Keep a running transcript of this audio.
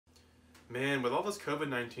Man, with all this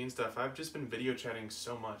COVID-19 stuff, I've just been video chatting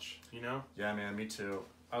so much, you know? Yeah, man, me too.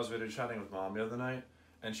 I was video chatting with Mom the other night,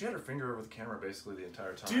 and she had her finger over the camera basically the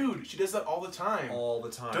entire time. Dude, she does that all the time. All the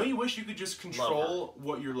time. Don't you wish you could just control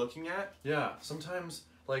what you're looking at? Yeah, sometimes,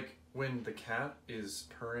 like, when the cat is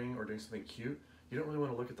purring or doing something cute, you don't really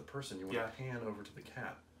want to look at the person. You want to pan over to the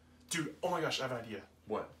cat. Dude, oh my gosh, I have an idea.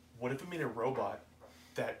 What? What if we made a robot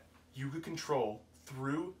that you could control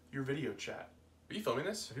through your video chat? Are you filming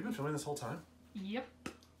this? Have you been filming this whole time? Yep.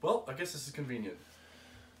 Well, I guess this is convenient.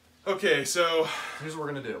 Okay, so here's what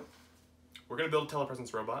we're going to do. We're going to build a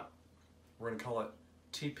telepresence robot. We're going to call it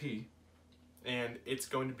TP. And it's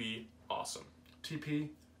going to be awesome. TP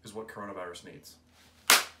is what coronavirus needs.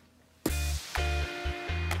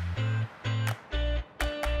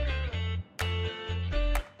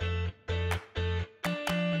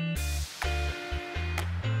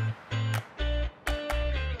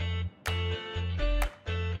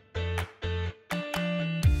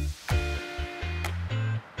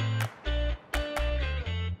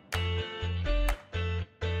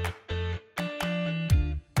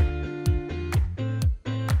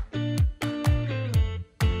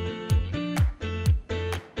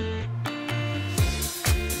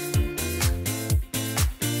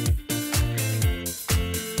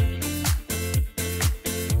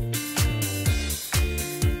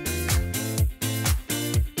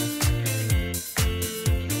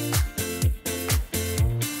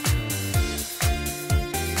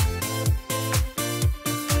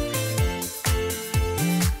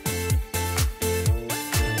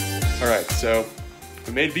 Alright, so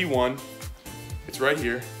we made V1. It's right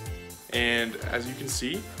here. And as you can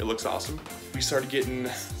see, it looks awesome. We started getting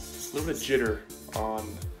a little bit of jitter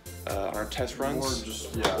on our test runs.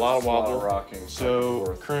 Just, a lot of wobble. Rocking.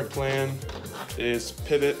 So current plan is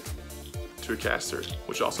pivot to a caster,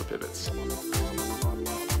 which also pivots.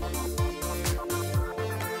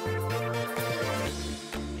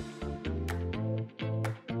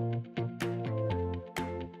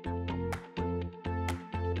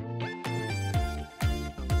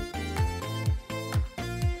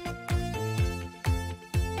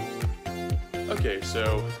 Okay,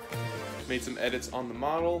 so made some edits on the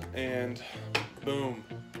model, and boom,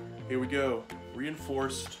 here we go.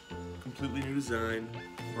 Reinforced, completely new design,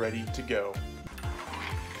 ready to go.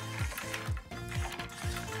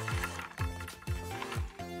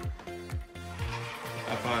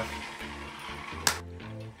 High five.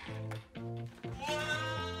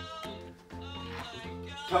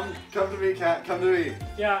 Come to me, cat. Come to me.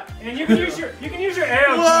 Yeah, and you can use your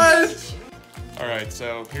arrow. What? All right,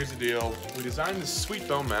 so here's the deal. We designed this sweet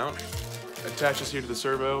foam mount, attaches here to the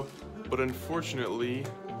servo, but unfortunately,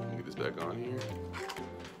 let me get this back on here.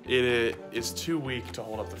 It is too weak to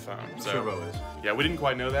hold up the phone. So, Servo is. Yeah, we didn't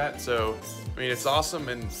quite know that. So, I mean, it's awesome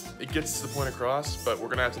and it gets the point across, but we're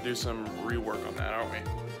gonna have to do some rework on that, aren't we?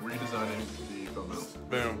 Redesigning the foam mount.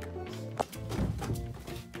 Boom.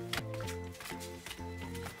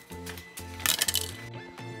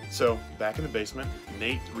 So, back in the basement,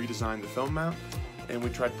 Nate redesigned the foam mount, and we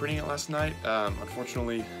tried printing it last night.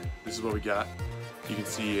 Unfortunately, this is what we got. You can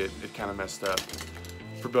see it kind of messed up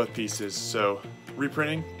for both pieces. So,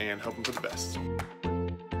 reprinting and hoping for the best.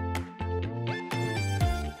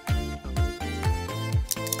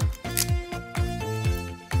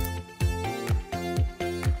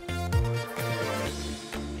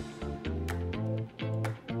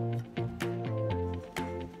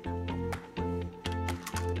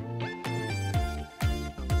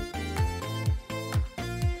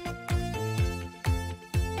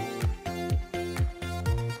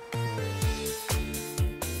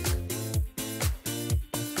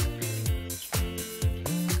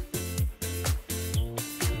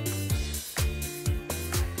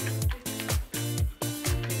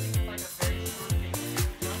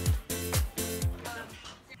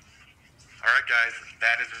 Alright guys,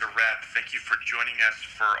 that is a wrap. Thank you for joining us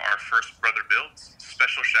for our first brother builds.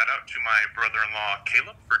 Special shout out to my brother-in-law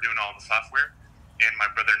Caleb for doing all the software, and my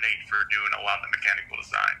brother Nate for doing a lot of the mechanical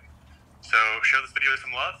design. So show this video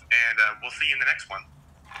some love, and we'll see you in the next one.